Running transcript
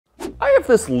I have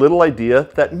this little idea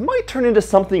that might turn into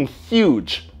something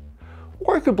huge,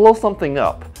 or it could blow something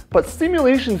up. But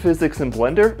simulation physics in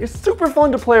Blender is super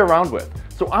fun to play around with.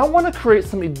 So I want to create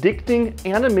some addicting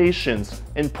animations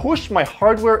and push my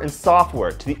hardware and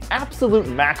software to the absolute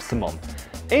maximum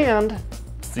and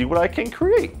see what I can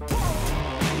create.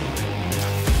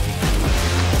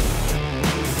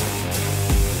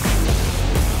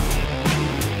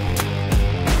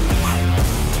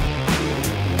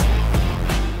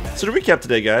 So to recap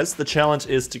today, guys, the challenge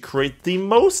is to create the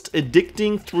most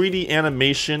addicting 3D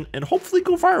animation and hopefully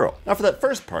go viral. Now for that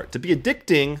first part, to be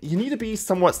addicting, you need to be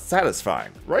somewhat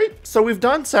satisfying, right? So we've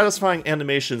done satisfying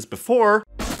animations before,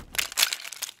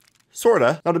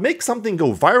 sorta. Now to make something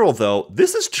go viral though,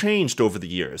 this has changed over the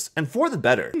years, and for the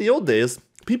better. In the old days,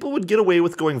 people would get away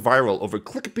with going viral over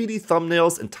clickbaity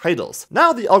thumbnails and titles.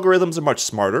 Now the algorithms are much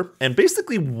smarter, and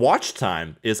basically watch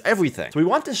time is everything. So we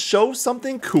want to show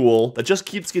something cool that just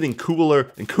keeps getting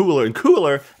cooler and cooler and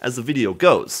cooler as the video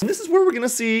goes. And this is where we're gonna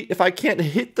see if I can't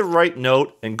hit the right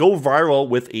note and go viral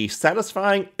with a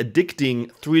satisfying,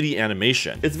 addicting 3D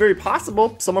animation. It's very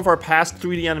possible some of our past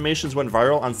 3D animations went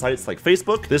viral on sites like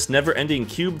Facebook. This never-ending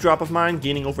cube drop of mine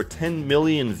gaining over 10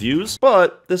 million views,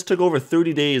 but this took over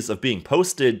 30 days of being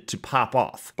posted to pop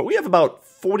off. But we have about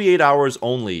 48 hours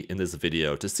only in this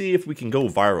video to see if we can go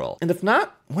viral. And if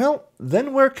not, well,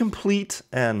 then we're complete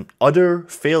and utter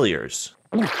failures.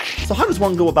 So how does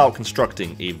one go about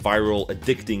constructing a viral,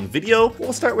 addicting video?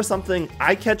 We'll start with something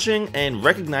eye-catching and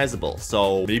recognizable.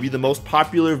 So maybe the most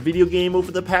popular video game over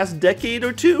the past decade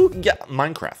or two? Yeah,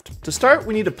 Minecraft. To start,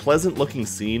 we need a pleasant looking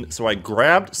scene, so I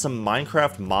grabbed some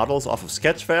Minecraft models off of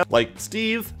Sketchfab, like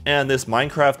Steve and this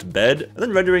Minecraft bed, and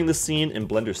then rendering the scene in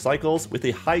Blender Cycles with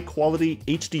a high quality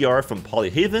HDR from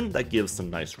Polyhaven that gives some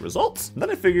nice results. And then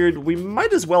I figured we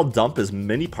might as well dump as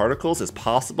many particles as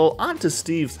possible onto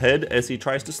Steve's head as he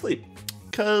tries to sleep,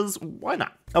 cause why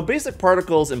not? Now basic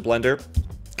particles in Blender,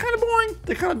 kind of boring,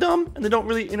 they're kind of dumb, and they don't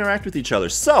really interact with each other.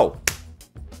 So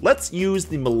let's use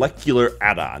the molecular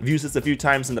add-on. I've used this a few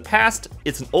times in the past.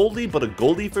 It's an oldie but a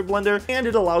goldie for Blender, and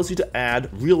it allows you to add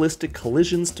realistic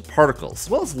collisions to particles, as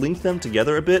well as link them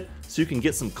together a bit so you can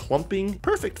get some clumping,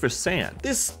 perfect for sand.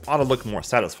 This ought to look more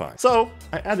satisfying. So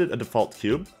I added a default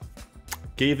cube,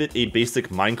 gave it a basic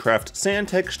Minecraft sand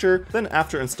texture, then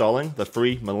after installing the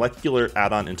free molecular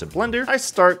add-on into Blender, I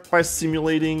start by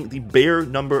simulating the bare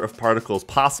number of particles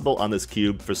possible on this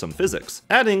cube for some physics.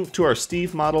 Adding to our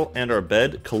Steve model and our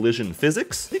bed collision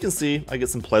physics, you can see I get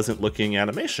some pleasant looking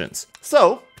animations.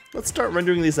 So let's start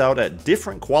rendering these out at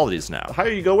different qualities now. The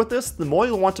higher you go with this, the more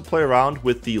you'll want to play around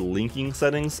with the linking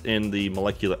settings in the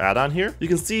molecular add-on here. You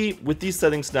can see with these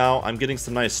settings now, I'm getting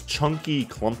some nice chunky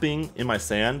clumping in my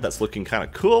sand that's looking kind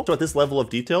of cool. So at this level of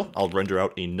detail, I'll render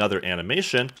out another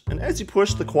animation. And as you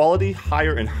push the quality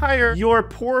higher and higher, your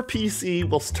poor PC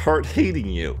will start hating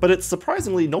you. But it's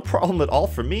surprisingly no problem at all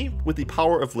for me with the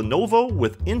power of Lenovo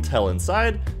with Intel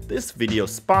inside, this video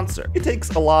sponsor. It takes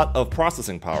a lot of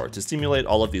processing power to simulate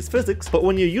all of these physics, but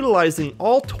when you're utilizing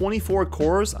all 24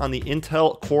 cores on the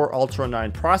Intel Core Ultra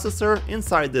 9 processor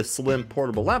inside this slim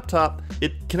portable laptop,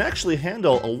 it can actually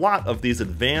handle a lot of these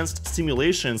advanced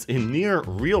simulations in near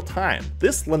real time.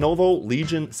 This Lenovo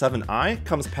Legion 7i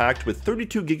comes packed with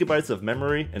 32 gigabytes of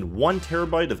memory and 1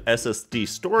 terabyte of SSD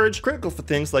storage, critical for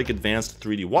things like advanced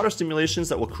 3D water simulations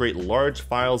that will create large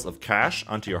files of cache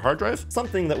onto your hard drive,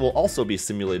 something that we'll also be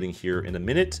simulating here in a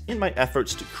minute in my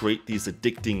efforts to create these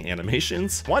addicting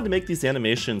animations. I wanted to make these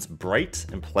animations bright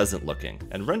and pleasant looking,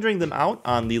 and rendering them out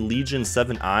on the Legion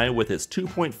 7i with its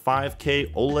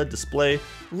 2.5K OLED display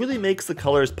really makes the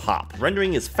colors pop.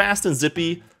 Rendering is fast and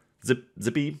zippy,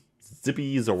 zippy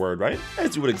is a word, right?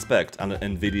 As you would expect on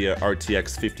an NVIDIA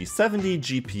RTX 5070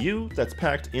 GPU that's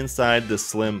packed inside this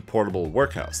slim portable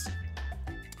workhouse.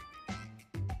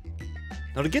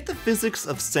 Now to get the physics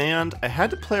of sand, I had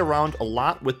to play around a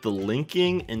lot with the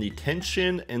linking and the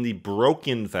tension and the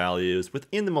broken values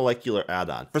within the molecular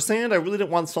add-on. For sand, I really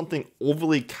didn't want something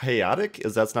overly chaotic,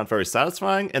 as that's not very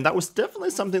satisfying, and that was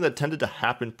definitely something that tended to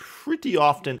happen pretty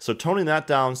often, so toning that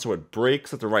down so it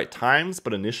breaks at the right times,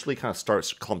 but initially kind of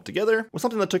starts to clump together, was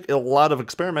something that took a lot of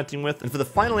experimenting with. And for the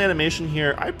final animation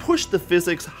here, I pushed the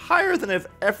physics higher than I've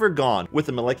ever gone with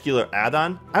the molecular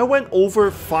add-on. I went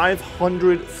over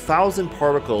 500,000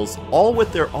 particles, all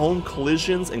with their own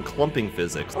collisions and clumping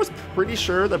physics. I was pretty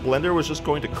sure that Blender was just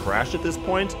going to crash at this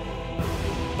point,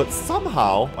 but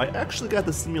somehow I actually got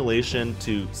the simulation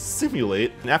to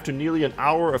simulate, and after nearly an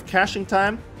hour of caching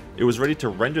time, it was ready to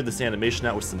render this animation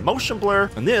out with some motion blur,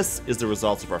 and this is the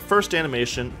results of our first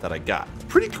animation that I got.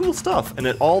 Pretty cool stuff, and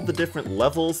at all the different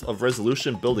levels of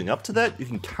resolution building up to that, you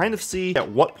can kind of see at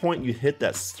what point you hit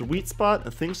that sweet spot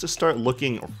and things just start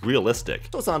looking realistic.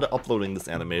 So it's on to uploading this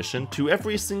animation to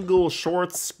every single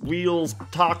shorts, reels,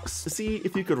 talks to see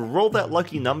if you could roll that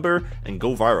lucky number and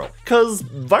go viral. Cause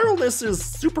viralness is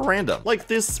super random. Like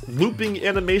this looping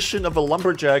animation of a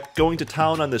lumberjack going to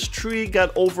town on this tree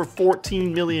got over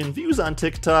 14 million views on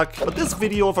TikTok, but this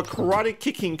video of a karate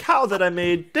kicking cow that I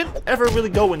made didn't ever really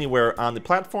go anywhere on the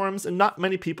platforms and not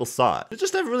many people saw it. I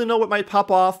just never really know what might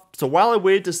pop off, so while I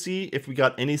waited to see if we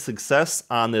got any success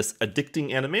on this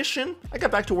addicting animation, I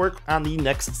got back to work on the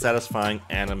next satisfying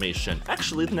animation.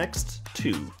 Actually, the next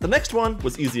two. The next one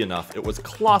was easy enough. It was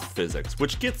cloth physics,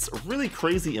 which gets really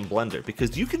crazy in Blender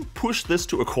because you can push this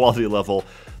to a quality level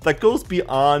that goes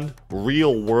beyond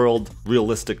real world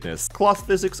realisticness. Cloth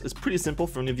physics is pretty simple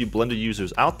for any of you Blender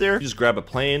users out there. You just grab a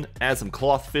plane, add some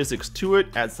cloth physics to it,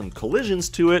 add some collisions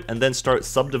to it, and then start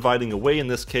subdividing away in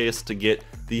this case to get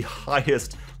the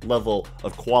highest level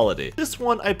of quality. This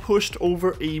one I pushed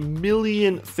over 1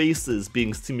 million faces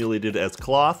being simulated as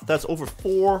cloth. That's over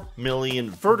 4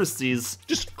 million vertices.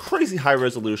 Just crazy high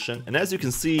resolution. And as you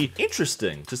can see,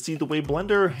 interesting to see the way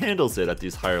Blender handles it at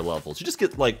these higher levels. You just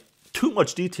get like too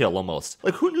much detail almost.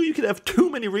 Like who knew you could have too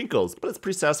many wrinkles? But it's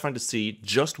pretty satisfying to see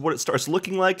just what it starts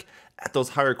looking like at those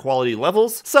higher quality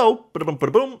levels. So,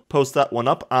 boom, post that one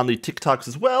up on the TikToks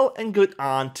as well and get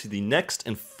on to the next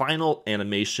and final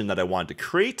animation that I wanted to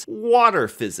create, water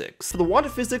physics. For the water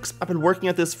physics, I've been working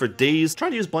at this for days,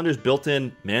 trying to use Blender's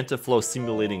built-in MantaFlow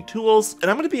simulating tools. And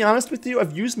I'm gonna be honest with you,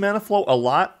 I've used MantaFlow a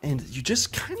lot and you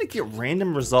just kind of get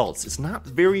random results. It's not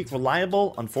very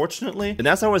reliable, unfortunately. And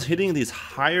as I was hitting these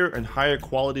higher and higher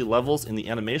quality levels in the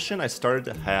animation, I started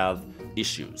to have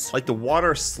issues. Like the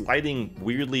water sliding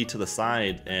weirdly to the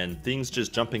side and things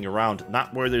just jumping around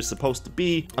not where they're supposed to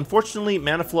be. Unfortunately,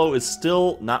 MantaFlow is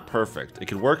still not perfect. It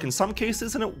can work in some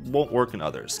cases and it won't work in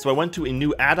others. So I went to a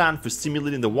new add-on for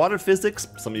simulating the water physics.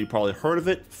 Some of you probably heard of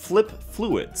it, Flip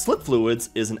Fluids. Flip Fluids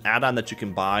is an add-on that you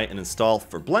can buy and install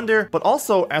for Blender, but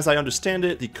also, as I understand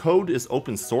it, the code is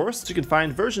open source. So you can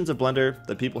find versions of Blender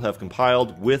that people have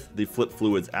compiled with the Flip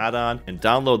Fluids add-on and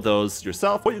download those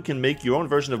yourself, or you can make your own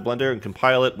version of Blender and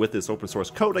compile it with this open source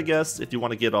code, I guess, if you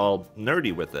want to get all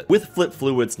nerdy with it. With Flip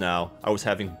Fluids now, I was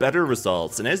having better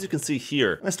results, and as you can see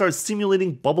here, I started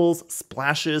simulating bubbles,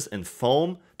 splashes, and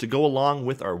foam to go along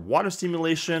with our water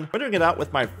simulation, rendering it out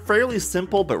with my fairly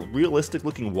simple but realistic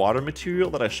looking water material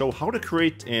that I show how to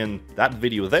create in that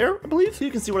video there, I believe. So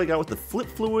you can see what I got with the Flip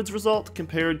Fluids result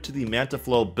compared to the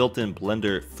MantaFlow built-in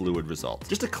Blender fluid result.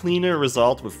 Just a cleaner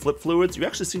result with Flip Fluids. You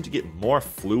actually seem to get more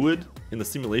fluid in the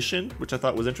simulation, which I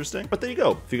thought was interesting. But there you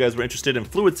go. If you guys were interested in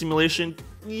fluid simulation,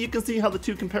 you can see how the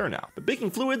two compare now. But baking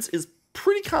fluids is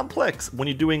pretty complex when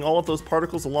you're doing all of those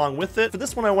particles along with it. For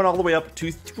this one, I went all the way up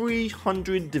to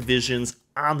 300 divisions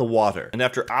on the water. And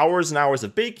after hours and hours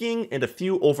of baking and a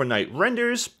few overnight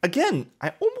renders, again,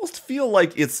 I almost feel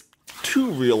like it's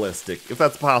too realistic, if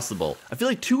that's possible. I feel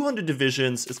like 200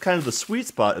 divisions is kind of the sweet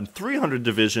spot, and 300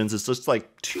 divisions is just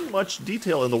like too much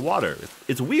detail in the water.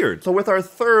 It's weird. So with our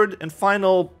third and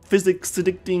final physics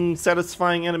addicting,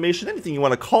 satisfying animation, anything you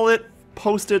want to call it,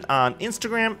 post it on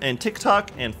Instagram and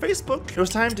TikTok and Facebook. It was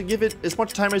time to give it as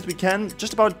much time as we can,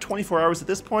 just about 24 hours at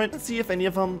this point, and see if any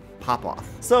of them pop off.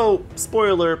 So,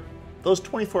 spoiler, those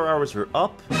 24 hours are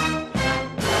up,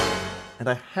 and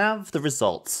I have the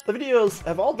results. The videos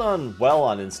have all done well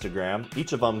on Instagram,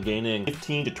 each of them gaining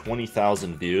 15 to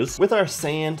 20,000 views, with our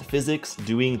sand physics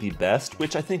doing the best,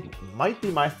 which I think might be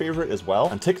my favorite as well.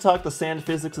 On TikTok, the sand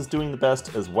physics is doing the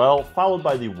best as well, followed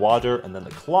by the water and then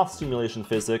the cloth simulation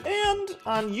physics. And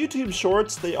on YouTube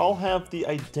Shorts, they all have the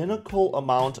identical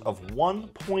amount of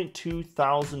 1.2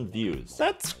 thousand views.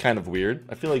 That's kind of weird.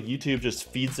 I feel like YouTube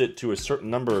just feeds it to a certain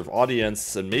number of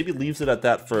audience and maybe leaves it at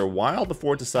that for a while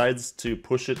before it decides to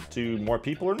push it to more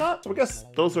people or not. So I guess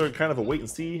those are kind of a wait and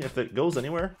see if it goes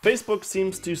anywhere. Facebook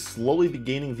seems to slowly be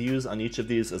gaining views on each of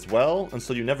these as well, and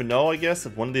so you never know, I guess,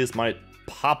 if one of these might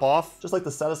pop off, just like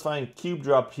the satisfying cube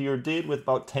drop here did with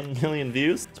about 10 million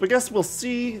views. So I guess we'll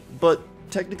see, but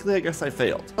technically, I guess I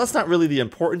failed. That's not really the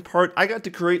important part. I got to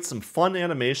create some fun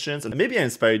animations, and maybe I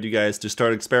inspired you guys to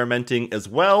start experimenting as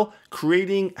well,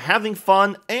 creating, having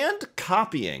fun, and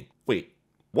copying. Wait,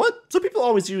 what? So people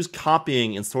always use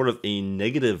copying in sort of a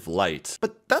negative light,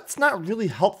 but that's not really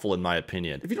helpful in my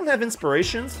opinion. If you don't have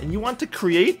inspirations and you want to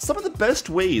create, some of the best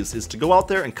ways is to go out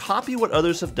there and copy what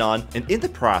others have done, and in the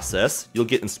process, you'll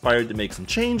get inspired to make some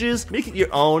changes, make it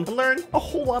your own, and learn a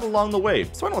whole lot along the way.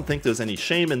 So I don't think there's any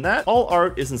shame in that. All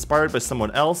art is inspired by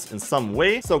someone else in some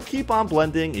way, so keep on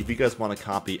blending. If you guys want to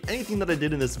copy anything that I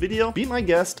did in this video, be my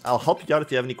guest. I'll help you out if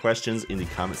you have any questions in the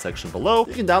comment section below.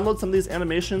 You can download some of these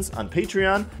animations on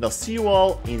Patreon, and I'll see you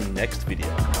all in the next video.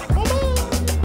 Bye.